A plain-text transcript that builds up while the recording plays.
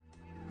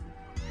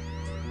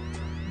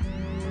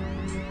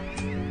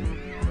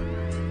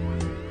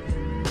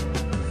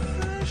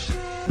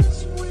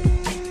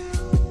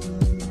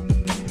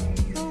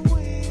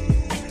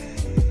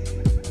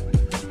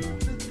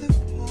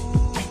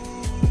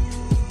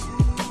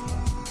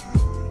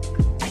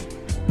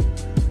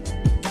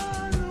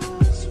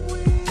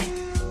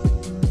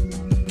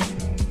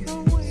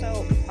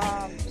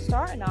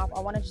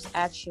to just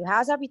ask you,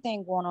 how's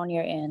everything going on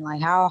your end?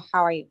 Like, how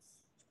are you?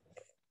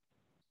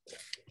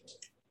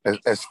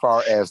 As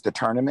far as the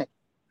tournament.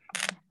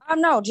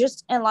 No,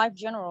 just in life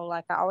general.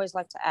 Like, I always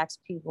like to ask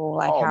people,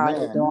 like, Oh how are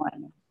they man.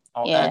 doing?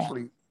 Oh, Yeah.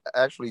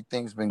 actually,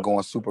 things been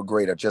going super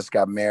great. I just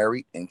got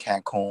married in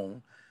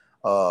Cancun.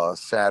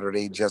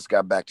 Saturday, just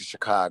got back to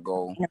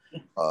Chicago.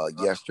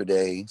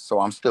 Yesterday, so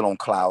I'm still on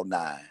cloud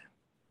nine.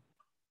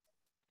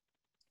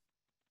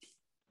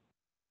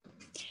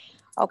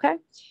 Okay.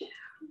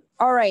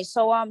 All right.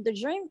 So the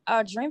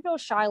Dreamville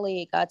Shy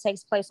League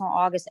takes place on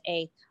August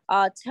 8th.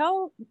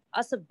 Tell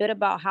us a bit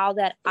about how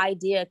that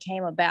idea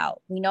came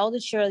about. We know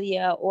that you're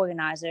the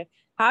organizer.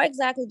 How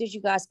exactly did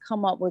you guys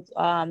come up with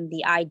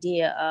the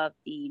idea of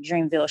the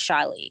Dreamville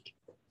Shy League?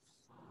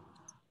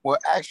 Well,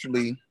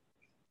 actually,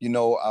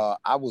 I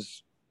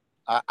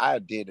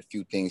did a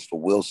few things for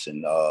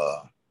Wilson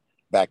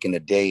back in the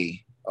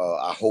day.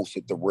 I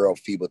hosted the World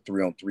FIBA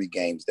 3-on-3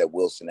 games that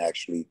Wilson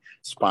actually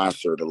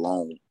sponsored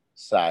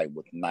alongside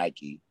with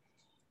Nike.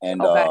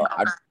 And Okay.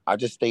 I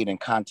just stayed in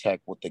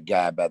contact with the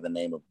guy by the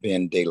name of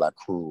Ben De La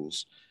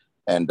Cruz.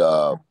 And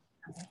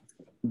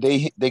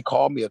they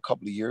called me a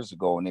couple of years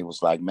ago and they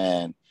was like,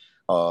 man,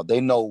 they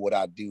know what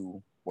I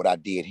do, what I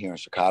did here in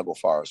Chicago as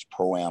far as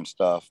pro-am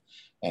stuff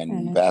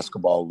and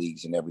basketball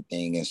leagues and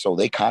everything. And so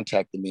they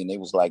contacted me and they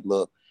was like,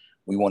 look,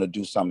 we want to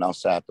do something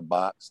outside the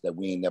box that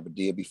we ain't never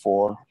did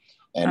before.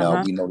 And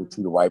we know that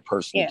you're the right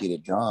person to get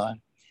it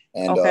done.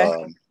 And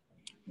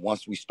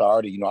once we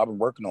started, I've been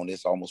working on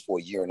this almost for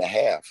a year and a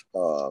half,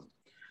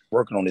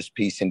 working on this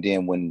piece. And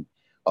then when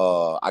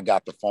I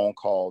got the phone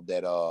call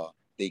that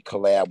they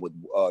collab with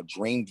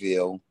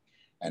Dreamville,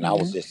 and I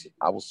was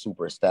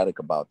super ecstatic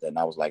about that. And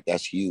I was like,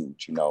 that's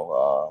huge.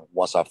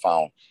 Once I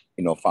found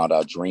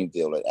out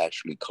Dreamville had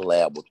actually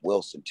collab with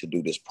Wilson to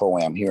do this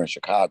pro-am here in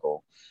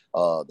Chicago,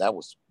 that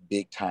was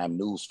big time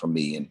news for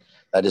me. And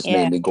that just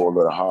made me go a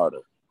little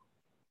harder.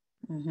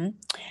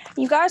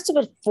 You guys took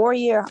a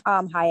 4-year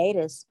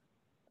hiatus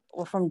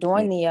from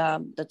doing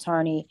the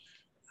tourney.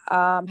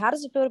 How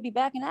does it feel to be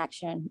back in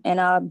action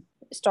and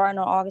starting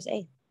on August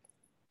 8th?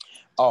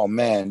 Oh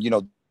man,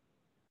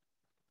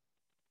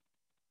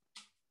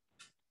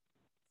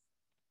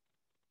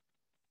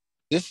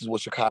 this is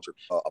what Chicago,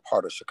 a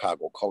part of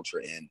Chicago culture,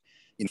 and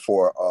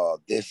for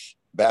this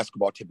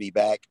basketball to be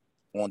back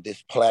on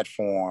this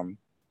platform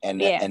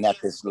and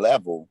at this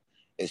level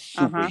is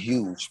super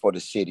huge for the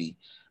city.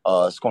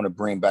 It's going to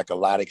bring back a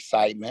lot of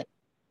excitement,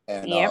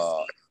 and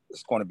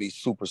it's going to be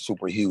super,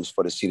 super huge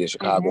for the city of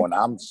Chicago. And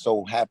I'm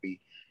so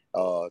happy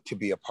to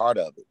be a part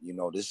of it.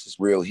 This is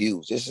real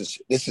huge.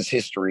 This is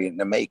history in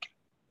the making.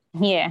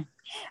 Yeah.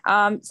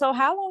 So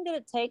how long did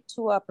it take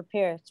to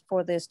prepare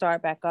for the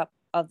start back up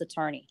of the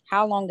tourney?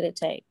 How long did it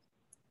take?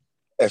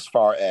 As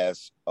far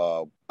as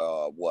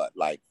what?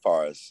 Like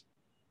far as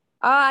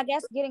I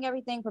guess getting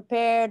everything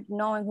prepared,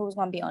 knowing who's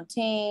going to be on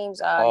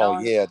teams.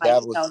 Knowing, yeah, like,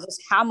 that was just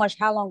how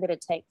long did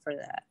it take for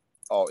that?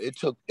 Oh, it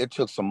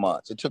took some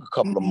months. It took a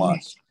couple of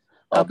months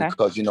Okay.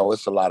 because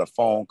it's a lot of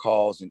phone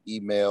calls and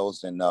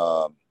emails, and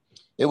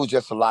it was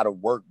just a lot of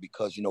work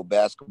because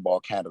basketball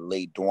kind of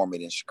lay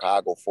dormant in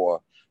Chicago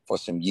for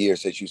some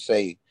years, as you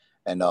say,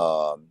 and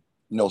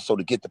so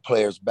to get the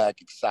players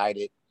back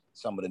excited,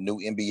 some of the new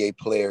NBA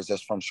players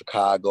that's from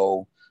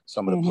Chicago,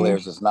 some of the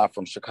players that's not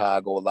from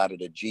Chicago, a lot of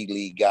the G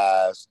League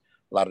guys,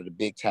 a lot of the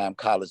big time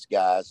college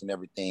guys and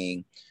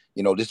everything.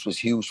 This was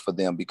huge for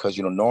them because,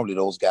 normally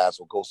those guys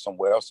will go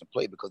somewhere else and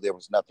play because there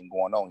was nothing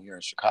going on here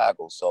in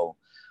Chicago. So,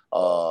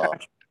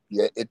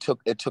 it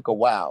took a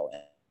while.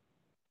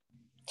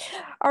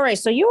 All right.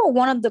 So you were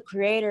one of the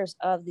creators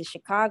of the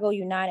Chicago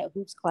United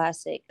Hoops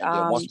Classic.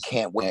 Once you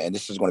can't win, and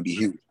this is going to be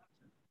huge.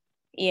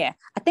 Yeah.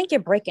 I think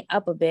you're breaking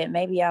up a bit.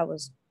 Maybe I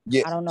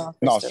don't know.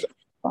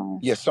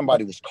 If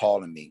somebody was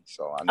calling me.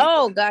 So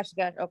gosh.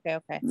 Okay.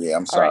 Yeah,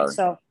 I'm sorry. All right.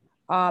 So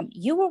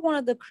you were one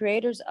of the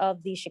creators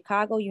of the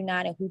Chicago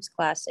United Hoops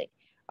Classic.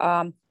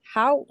 How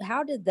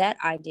did that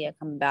idea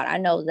come about? I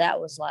know that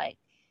was I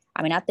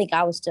think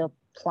I was still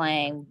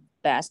playing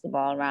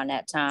basketball around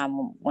that time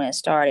when it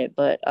started,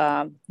 but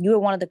you were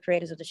one of the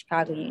creators of the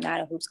Chicago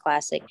United Hoops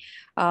Classic.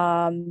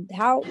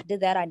 How did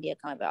that idea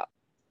come about?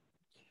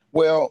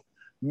 Well,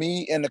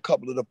 me and a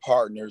couple of the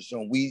partners,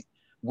 and we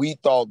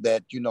thought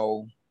that,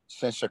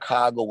 since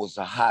Chicago was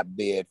a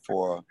hotbed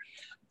for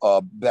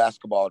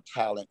basketball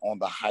talent on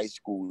the high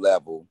school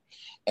level,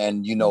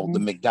 and the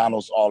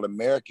McDonald's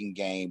All-American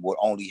game would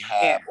only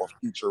have or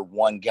feature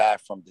one guy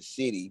from the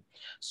city.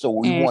 So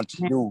we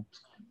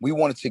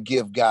wanted to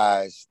give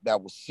guys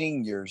that were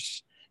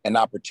seniors an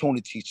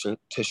opportunity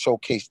to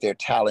showcase their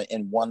talent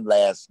in one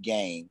last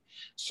game.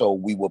 So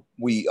we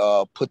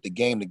put the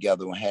game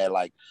together and had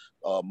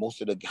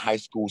most of the high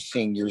school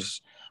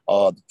seniors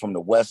from the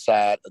west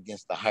side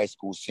against the high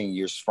school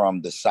seniors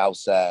from the south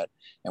side.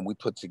 And we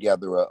put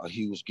together a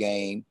huge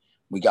game.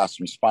 We got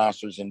some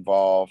sponsors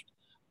involved.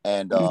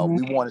 And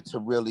we wanted to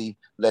really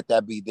let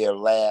that be their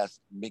last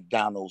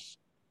McDonald's,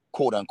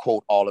 quote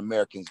unquote,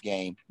 All-Americans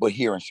game, but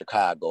here in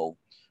Chicago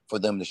for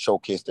them to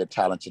showcase their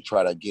talent to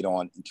try to get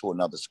on into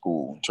another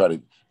school, try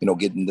to,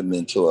 getting them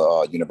into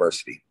a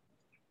university.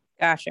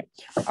 Gotcha.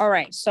 All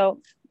right.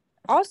 So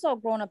also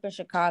growing up in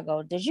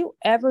Chicago, did you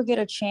ever get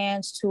a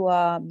chance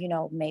to,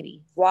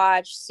 maybe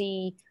watch,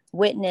 see,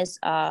 witness,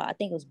 I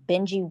think it was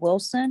Benji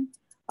Wilson,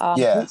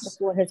 yes.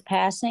 before his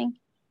passing?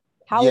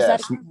 How was that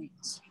yes.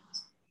 experience?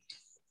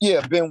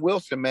 Yeah, Ben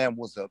Wilson, man,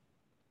 was a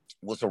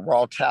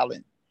raw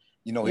talent.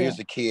 Here's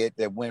a kid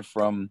that went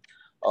from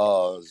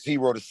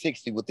 0 to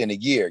 60 within a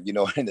year,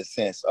 in a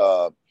sense.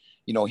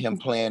 Him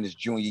playing his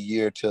junior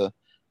year to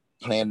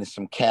playing in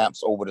some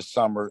camps over the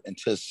summer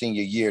until his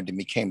senior year, then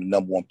became the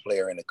number one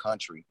player in the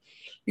country,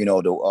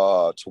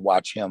 to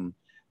watch him,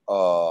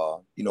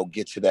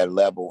 get to that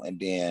level, and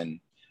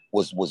then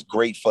was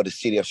great for the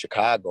city of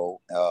Chicago.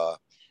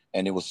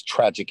 And it was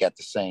tragic at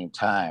the same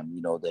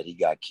time, that he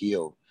got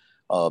killed.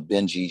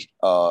 Benji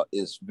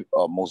is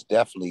most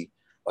definitely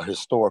a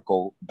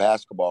historical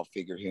basketball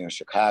figure here in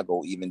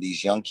Chicago. Even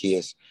these young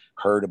kids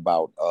heard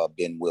about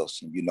Ben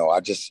Wilson. I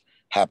just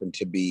happened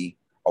to be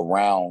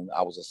around.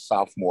 I was a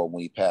sophomore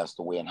when he passed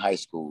away in high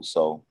school.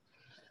 So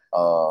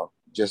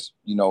just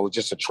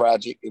a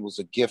tragic, it was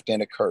a gift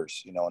and a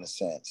curse, in a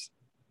sense.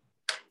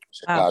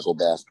 Chicago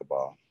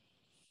basketball.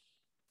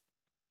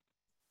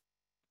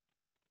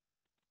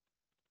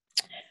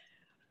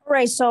 All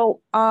right.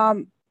 So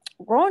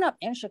growing up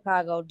in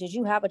Chicago, did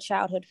you have a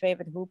childhood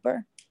favorite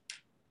hooper?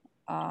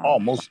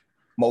 Most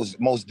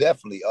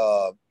definitely.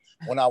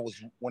 When I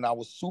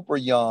was super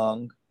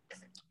young,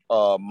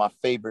 my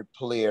favorite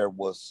player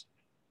was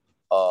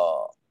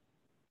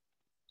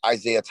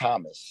Isaiah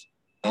Thomas,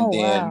 and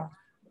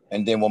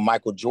then when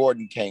Michael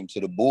Jordan came to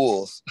the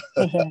Bulls,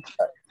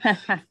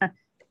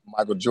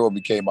 Michael Jordan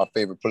became my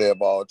favorite player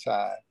of all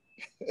time.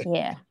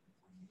 Yeah,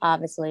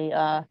 obviously.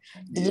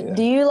 Did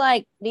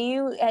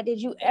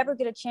you ever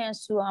get a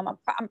chance to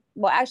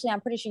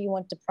I'm pretty sure you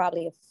went to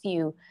probably a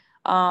few.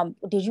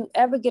 Did you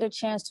ever get a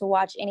chance to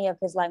watch any of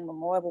his like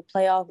memorable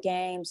playoff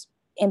games,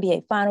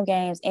 NBA final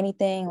games,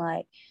 anything?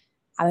 Like,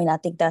 I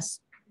think that's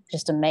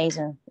just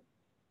amazing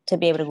to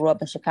be able to grow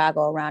up in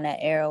Chicago around that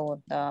era with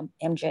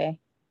MJ.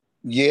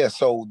 Yeah,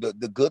 so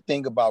the good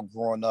thing about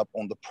growing up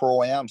on the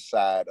Pro-Am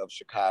side of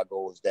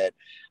Chicago is that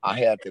I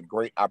had the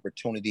great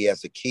opportunity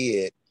as a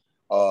kid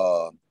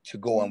to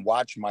go and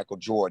watch Michael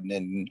Jordan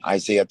and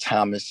Isaiah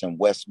Thomas and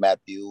Wes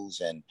Matthews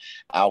and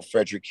Al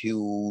Frederick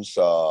Hughes,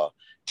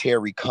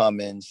 Terry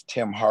Cummins,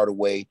 Tim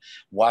Hardaway,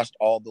 watched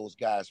all those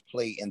guys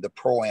play in the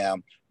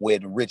Pro-Am where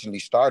it originally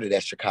started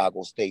at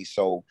Chicago State.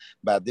 So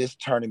by this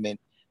tournament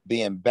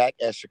being back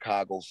at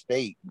Chicago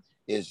State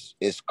is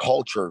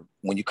culture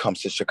when you come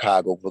to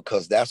Chicago,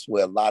 because that's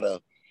where a lot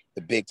of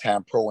the big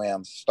time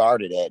Pro-Ams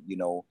started at,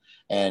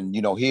 and,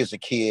 here's a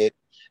kid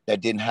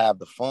that didn't have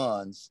the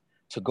funds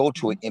to go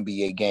to an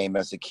NBA game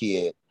as a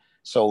kid.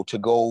 So to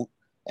go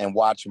and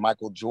watch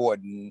Michael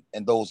Jordan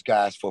and those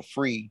guys for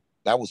free,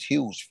 that was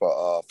huge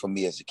for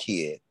me as a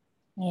kid.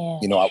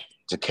 Yeah.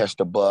 To catch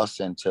the bus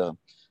and to,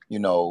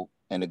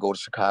 and to go to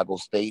Chicago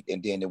State,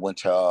 and then it went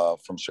to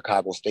from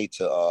Chicago State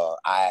to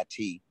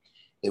IIT.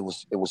 It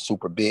was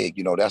super big.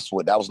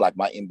 That was like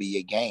my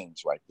NBA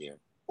games right there,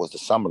 was the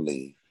summer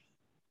league.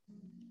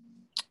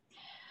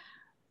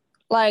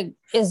 Like,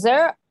 is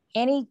there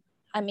any?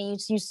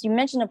 You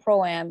mentioned a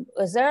Pro-Am.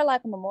 Is there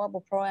like a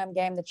memorable Pro-Am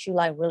game that you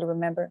like really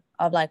remember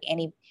of like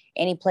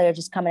any player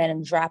just coming in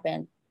and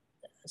dropping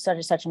such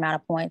and such amount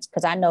of points?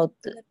 Because I know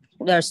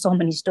there's so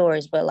many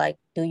stories, but like,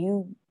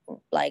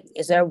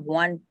 is there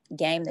one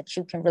game that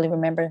you can really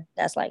remember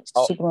that's like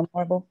super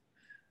memorable?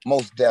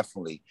 Most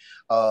definitely.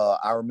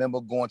 I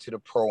remember going to the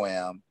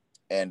Pro-Am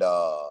and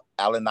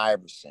Allen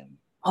Iverson.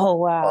 Oh,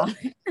 wow.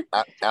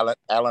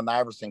 Allen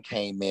Iverson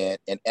came in,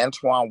 and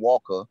Antoine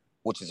Walker,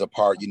 which is a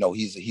part,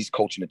 he's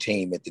coaching the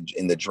team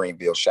in the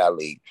Dreamville Shot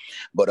League.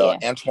 But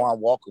Antoine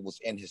Walker was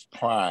in his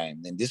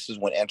prime. And this is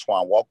when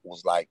Antoine Walker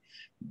was like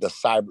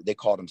they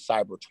called him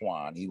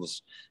Cybertwan. He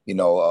was, he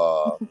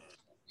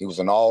was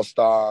an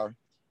all-star.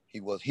 He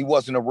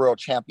wasn't a world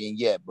champion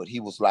yet, but he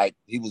was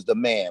the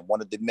man,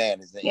 one of the men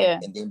in the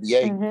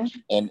NBA. Mm-hmm.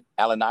 And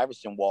Allen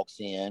Iverson walks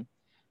in,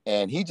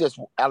 and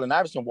Allen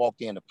Iverson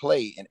walked in to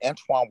play, and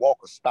Antoine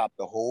Walker stopped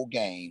the whole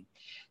game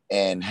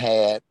and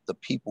had the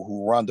people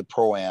who run the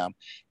Pro-Am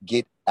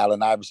get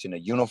Allen Iverson a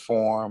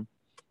uniform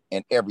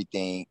and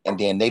everything. And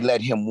then they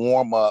let him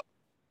warm up,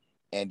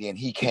 and then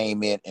he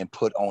came in and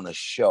put on a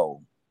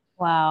show.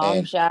 Wow,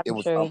 I'm sure he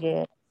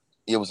did.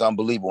 It was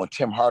unbelievable. And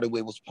Tim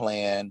Hardaway was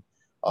playing.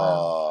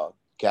 Wow.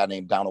 A guy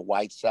named Donald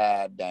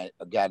Whiteside,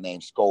 a guy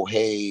named Sko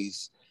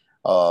Hayes,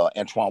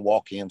 Antoine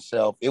Walker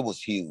himself. It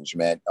was huge,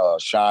 man.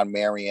 Sean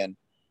Marion,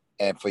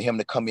 and for him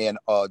to come in,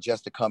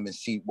 just to come and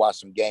watch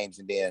some games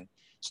and then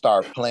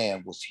start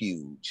playing was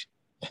huge.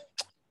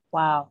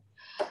 Wow.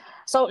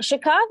 So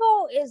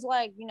Chicago is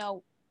like,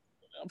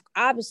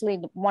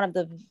 obviously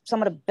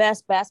some of the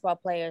best basketball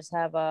players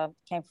have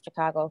came from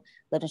Chicago,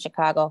 lived in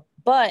Chicago,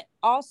 but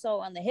also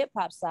on the hip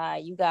hop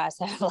side, you guys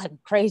have like a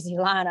crazy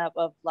lineup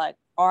of like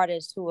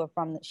artists who are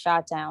from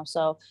Chi-Town.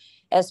 So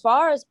as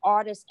far as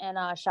artists in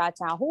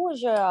Chi-Town, who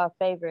was your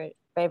favorite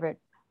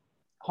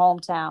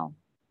hometown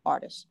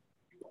artist?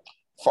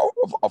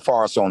 As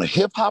far as on the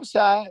hip hop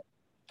side?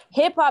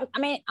 Hip hop, I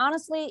mean,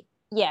 honestly,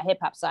 yeah, hip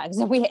hop side.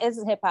 Because this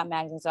is hip hop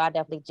magazine, so I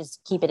definitely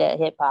just keep it at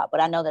hip hop.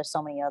 But I know there's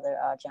so many other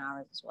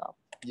genres as well.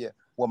 Yeah.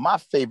 Well, my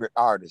favorite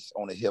artist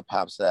on the hip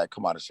hop side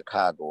come out of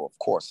Chicago, of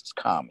course, it's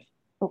Common.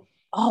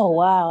 Oh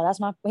wow,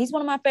 he's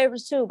one of my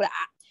favorites too. But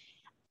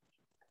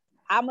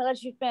I'm gonna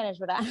let you finish.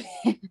 But I'm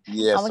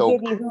gonna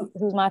give you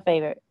who's my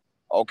favorite.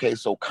 Okay,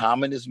 so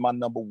Common is my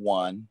number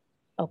one.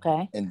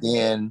 Okay. And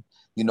then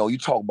you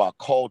talk about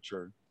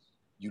culture.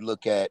 You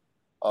look at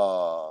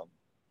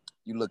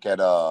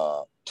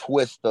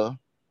Twista,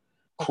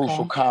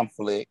 Crucial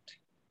Conflict.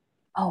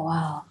 Oh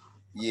wow.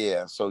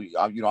 Yeah, so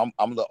I'm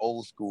the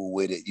old school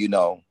with it,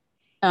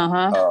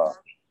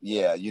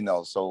 Yeah,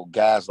 so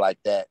guys like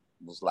that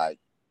was like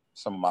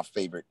some of my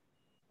favorite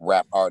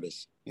rap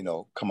artists,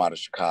 come out of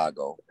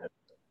Chicago.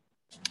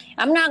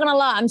 I'm not gonna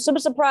lie, I'm super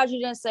surprised you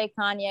didn't say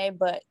Kanye,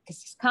 but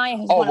because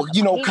Kanye.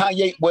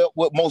 Kanye. Well,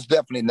 most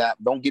definitely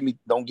not. Don't get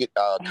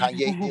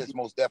Kanye is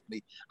most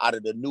definitely out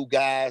of the new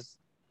guys.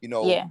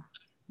 Yeah,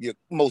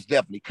 most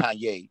definitely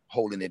Kanye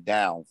holding it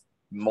down.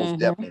 Most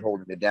definitely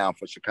holding it down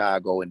for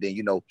Chicago, and then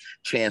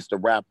Chance the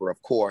Rapper,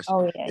 of course,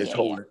 is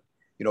holding.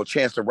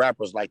 Chance the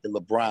Rapper is like the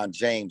LeBron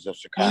James of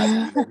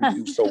Chicago.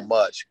 He do so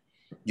much.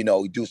 He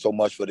do so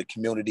much for the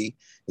community.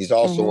 He's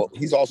also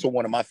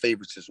one of my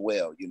favorites as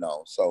well.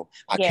 So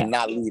I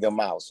cannot leave him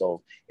out.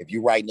 So if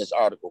you're writing this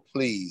article,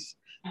 please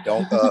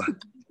don't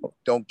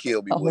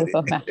kill me with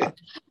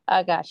it.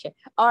 I got you.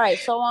 All right.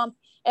 So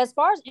as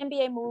far as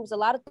NBA moves, a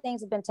lot of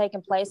things have been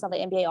taking place on the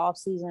NBA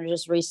offseason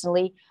just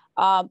recently.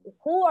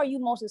 Who are you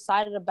most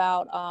excited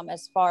about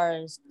as far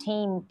as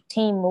team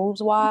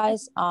moves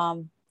wise?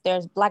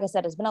 There's, like I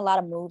said, there's been a lot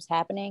of moves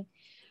happening.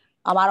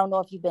 I don't know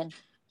if you've been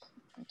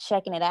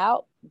checking it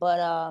out, but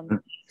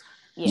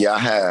yeah, I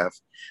have.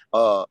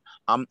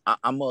 I'm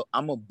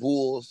a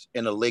Bulls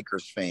and a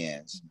Lakers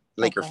fan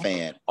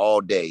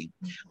all day.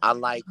 I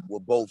like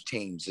what both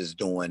teams is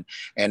doing,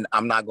 and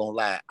I'm not gonna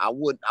lie, I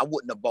wouldn't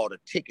have bought a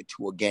ticket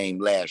to a game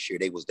last year.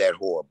 They was that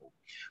horrible,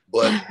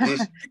 but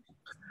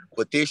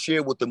this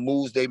year with the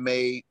moves they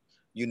made,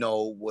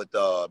 with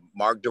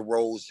Mark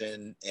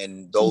DeRozan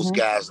and those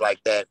guys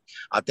like that,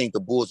 I think the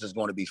Bulls is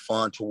going to be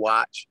fun to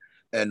watch.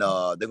 And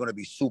they're going to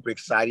be super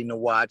exciting to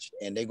watch,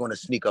 and they're going to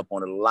sneak up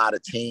on a lot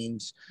of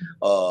teams.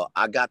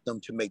 I got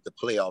them to make the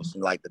playoffs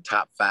in like the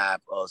top 5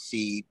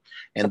 seed,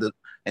 and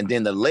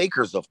then the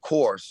Lakers, of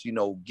course,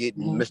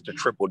 getting Mr.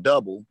 Triple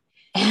Double,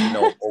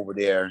 over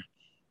there.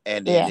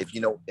 And then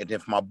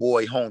if my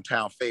boy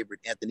hometown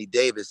favorite Anthony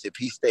Davis, if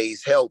he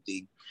stays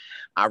healthy,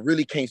 I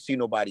really can't see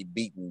nobody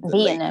beating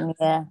him.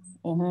 Yeah.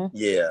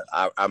 Yeah,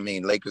 I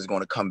mean, Lakers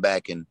going to come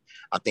back, and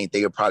I think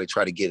they'll probably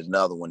try to get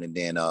another one, and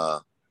then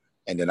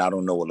I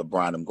don't know what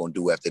LeBron I'm going to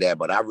do after that,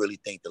 but I really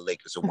think the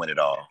Lakers will win it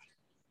all.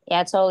 Yeah,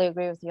 I totally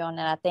agree with you on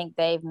that. I think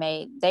they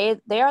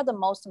are the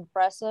most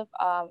impressive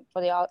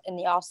in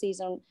the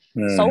offseason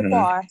so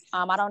far.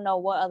 I don't know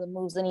what other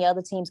moves any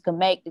other teams could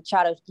make to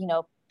try to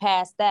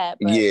pass that.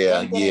 But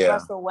getting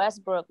Russell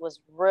Westbrook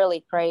was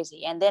really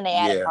crazy, and then they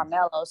added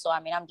Carmelo. So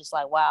I mean, I'm just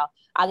like, wow.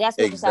 I guess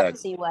we'll just have to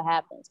see what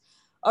happens.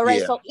 All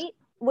right. Yeah. So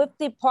with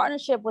the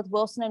partnership with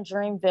Wilson and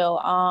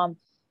Dreamville,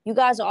 you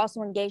guys are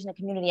also engaged in the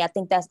community. I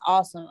think that's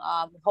awesome.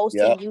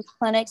 Hosting youth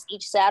clinics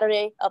each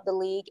Saturday of the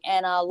league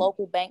and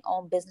local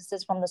bank-owned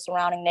businesses from the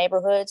surrounding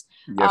neighborhoods.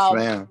 Yes,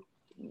 ma'am.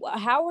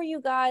 How are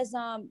you guys?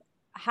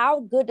 How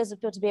good does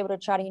it feel to be able to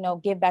try to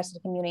give back to the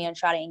community and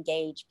try to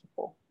engage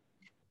people?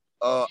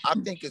 I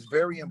think it's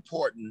very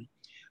important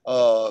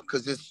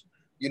because it's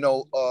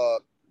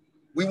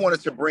we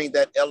wanted to bring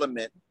that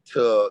element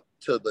to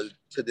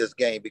this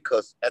game,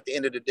 because at the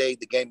end of the day,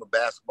 the game of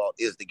basketball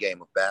is the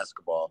game of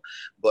basketball.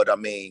 But I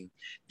mean,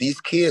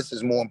 these kids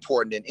is more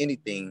important than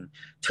anything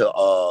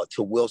to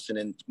Wilson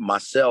and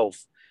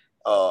myself.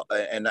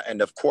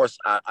 And of course,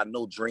 I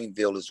know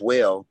Dreamville as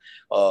well,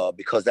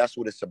 because that's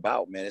what it's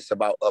about, man. It's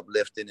about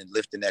uplifting and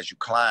lifting as you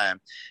climb.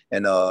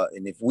 And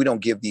if we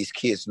don't give these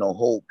kids no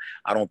hope,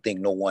 I don't think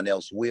no one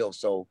else will.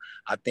 So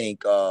I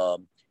think,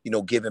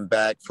 giving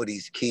back for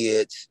these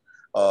kids,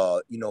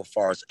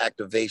 far as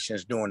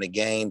activations during the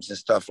games and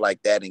stuff like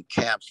that, and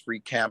camps, free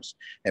camps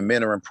and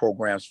mentoring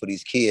programs for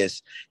these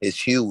kids is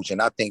huge.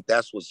 And I think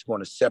that's what's going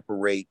to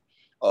separate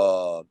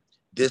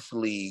this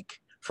league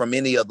from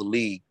any other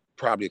league,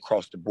 probably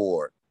across the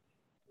board.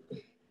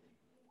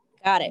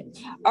 Got it.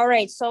 All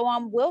right. So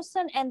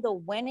Wilson and the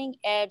Winning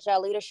Edge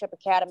Leadership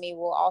Academy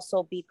will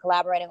also be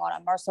collaborating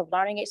on immersive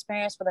learning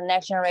experience for the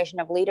next generation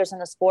of leaders in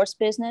the sports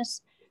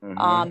business.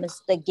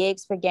 It's the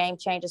Gigs for Game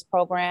Changers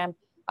program,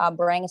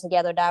 bringing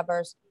together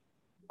diverse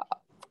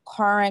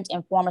current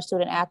and former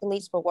student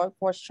athletes for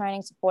workforce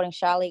training, supporting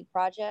Chi League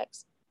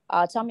projects.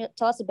 Tell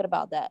us a bit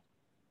about that.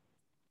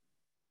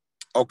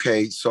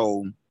 Okay,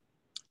 so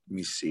let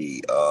me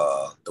see.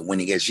 The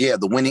Winning Edge. Yeah,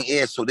 the Winning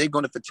Edge. So they're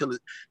going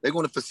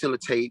to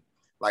facilitate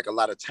like a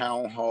lot of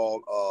town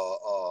hall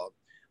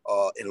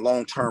in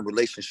long-term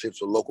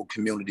relationships with local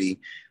community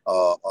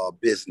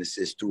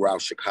businesses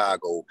throughout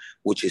Chicago,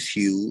 which is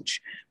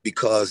huge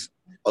because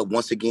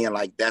once again,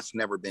 like that's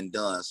never been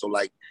done. So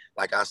like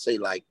I say,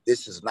 like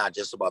this is not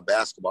just about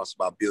basketball, it's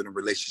about building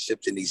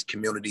relationships in these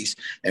communities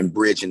and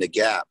bridging the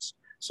gaps.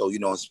 So, you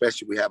know,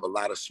 especially we have a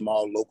lot of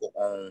small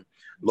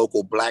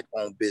local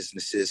Black-owned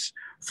businesses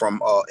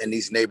from in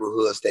these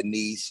neighborhoods that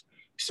needs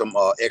some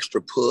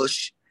extra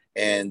push.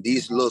 And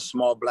these little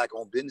small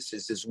Black-owned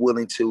businesses is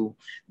willing to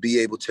be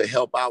able to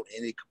help out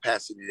in any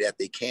capacity that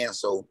they can.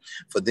 So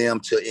for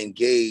them to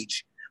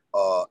engage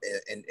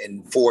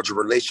and forge a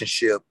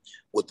relationship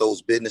with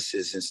those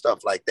businesses and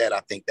stuff like that,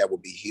 I think that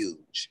would be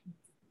huge.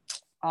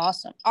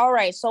 Awesome. All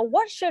right. So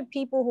what should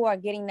people who are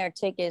getting their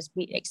tickets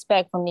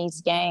expect from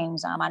these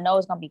games? I know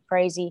it's going to be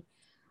crazy.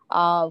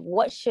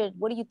 What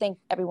do you think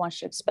everyone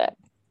should expect?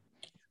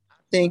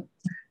 I think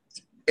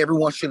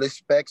everyone should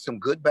expect some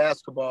good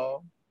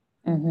basketball,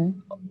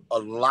 a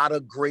lot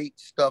of great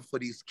stuff for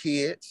these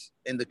kids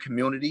in the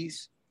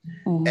communities.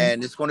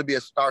 And it's going to be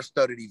a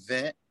star-studded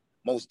event.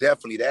 Most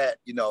definitely that,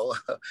 you know,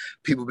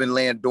 people have been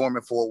laying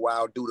dormant for a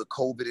while due to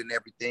COVID and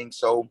everything.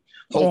 So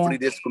hopefully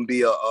this can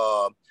be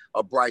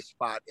a bright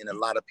spot in a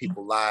lot of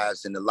people's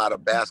lives and a lot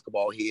of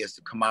basketball heads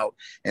to come out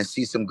and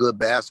see some good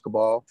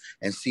basketball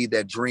and see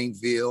that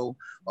Dreamville,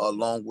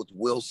 along with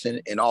Wilson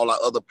and all our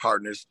other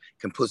partners,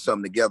 can put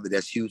something together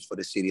that's huge for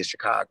the city of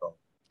Chicago.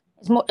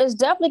 It's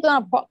definitely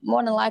going to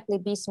more than likely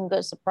be some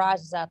good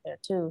surprises out there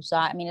too. So,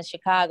 I mean, it's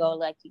Chicago,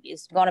 like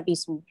it's going to be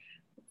some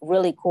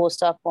really cool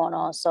stuff going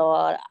on. So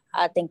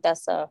I think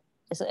it's going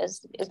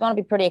to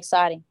be pretty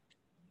exciting.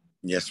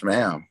 Yes,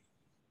 ma'am.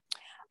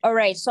 All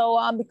right. So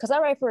because I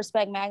write for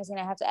Respect Magazine,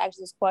 I have to ask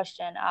this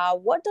question.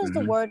 What does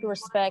the word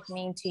respect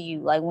mean to you?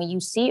 Like when you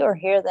see or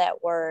hear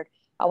that word,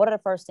 what are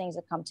the first things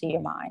that come to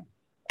your mind?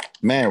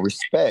 Man,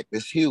 respect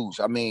is huge.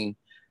 I mean,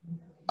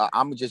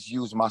 I'm gonna just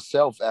use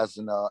myself as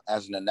an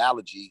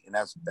analogy, and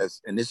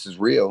and this is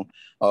real.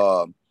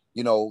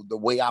 You know, the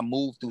way I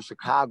move through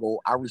Chicago,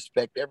 I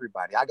respect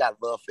everybody. I got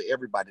love for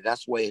everybody.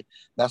 That's why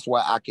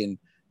I can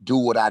do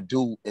what I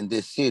do in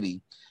this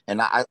city.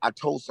 And I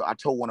told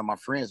one of my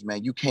friends,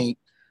 man, you can't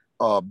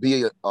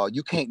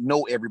you can't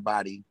know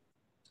everybody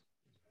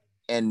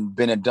and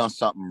been and done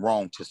something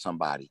wrong to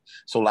somebody.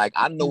 So like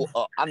I know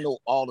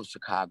all of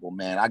Chicago,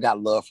 man. I got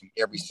love from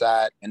every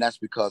side, and that's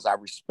because I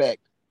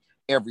respect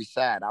every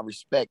side. I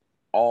respect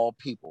all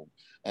people,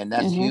 and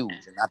that's huge.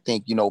 And I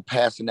think, you know,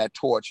 passing that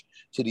torch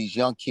to these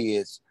young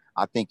kids,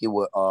 I think it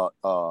will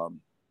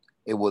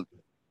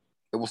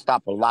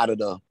stop a lot of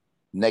the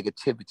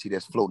negativity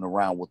that's floating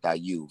around with our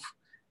youth.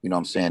 You know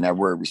what I'm saying? That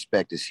word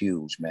respect is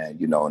huge, man.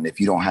 You know, and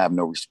if you don't have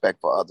no respect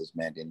for others,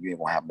 man, then you ain't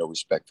gonna have no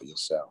respect for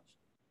yourself.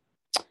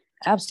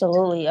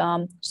 Absolutely.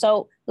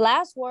 So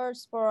last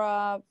words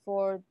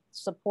for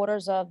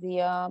supporters of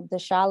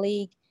the Chi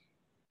League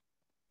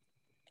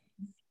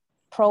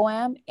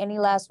Pro-Am. Any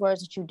last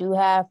words that you do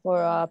have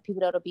for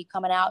people that'll be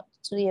coming out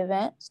to the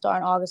event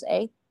starting August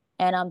 8th?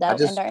 And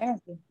that'll end our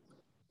interview.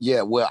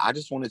 Yeah, well, I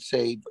just want to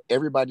say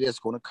everybody that's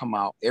going to come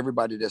out,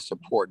 everybody that's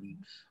supporting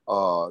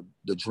the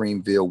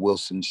Dreamville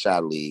Wilson Chi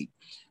League,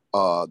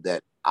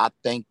 that I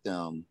thank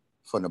them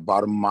from the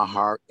bottom of my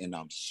heart, and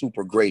I'm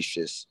super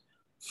gracious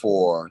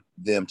for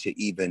them to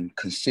even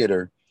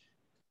consider,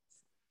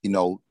 you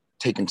know,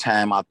 taking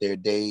time out their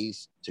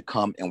days to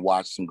come and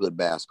watch some good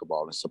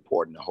basketball and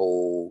supporting the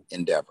whole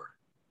endeavor.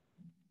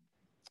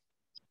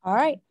 All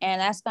right.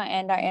 And that's going to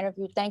end our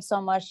interview. Thanks so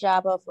much,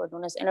 Jabba, for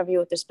doing this interview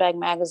with Respect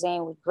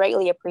Magazine. We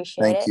greatly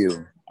appreciate it. Thank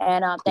you.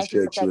 And thank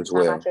you for taking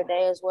time out your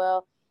day as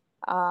well.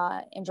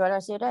 Enjoy the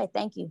rest of your day.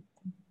 Thank you.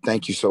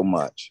 Thank you so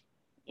much.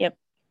 Yep.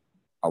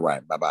 All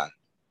right. Bye-bye.